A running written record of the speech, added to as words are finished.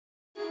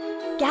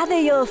Gather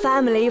your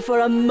family for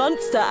a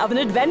monster of an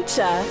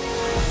adventure.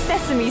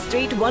 Sesame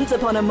Street Once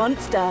Upon a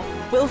Monster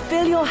will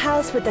fill your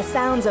house with the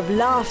sounds of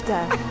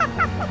laughter,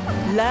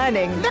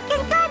 learning,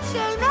 Looking good,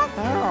 Seamus.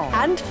 Oh.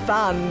 and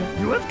fun.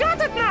 You have got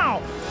it now!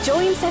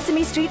 Join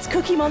Sesame Street's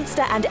Cookie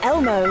Monster and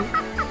Elmo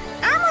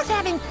Elmo's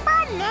having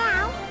fun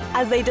now.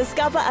 as they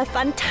discover a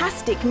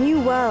fantastic new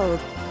world,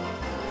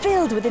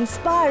 filled with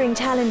inspiring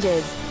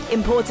challenges,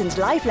 important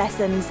life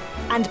lessons,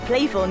 and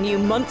playful new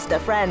monster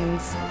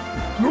friends.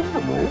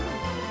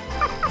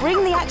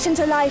 Bring the action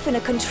to life in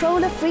a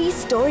controller-free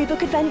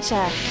storybook adventure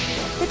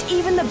that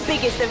even the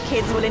biggest of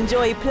kids will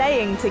enjoy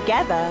playing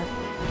together.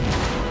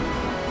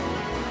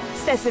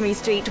 Sesame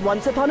Street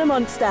Once Upon a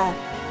Monster,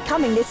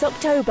 coming this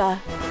October.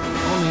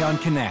 Only on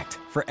Connect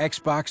for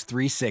Xbox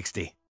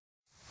 360.